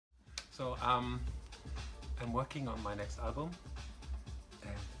So I'm working on my next album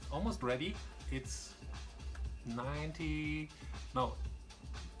and almost ready. It's 90%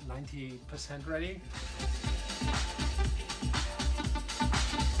 ready.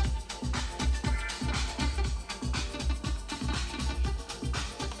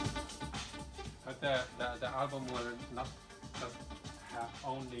 But the album will not just have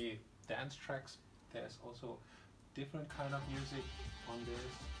only dance tracks. There's also different kind of music on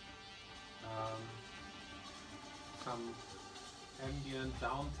this. Some ambient,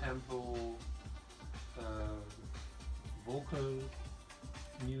 down-tempo vocal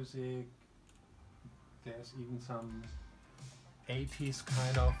music. There's even some 80s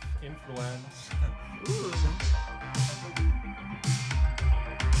kind of influence. Ooh.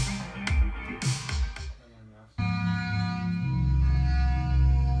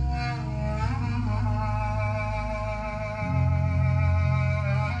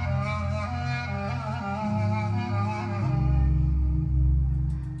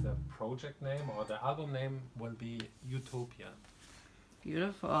 Project name or the album name will be Utopia.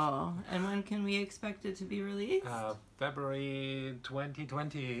 Beautiful. And when can we expect it to be released? February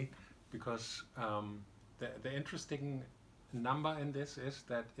 2020, because the interesting number in this is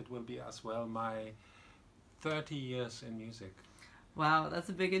that it will be as well my 30 years in music. Wow, that's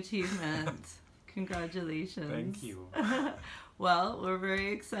a big achievement. Congratulations. Thank you. Well, we're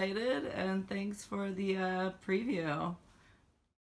very excited and thanks for the preview.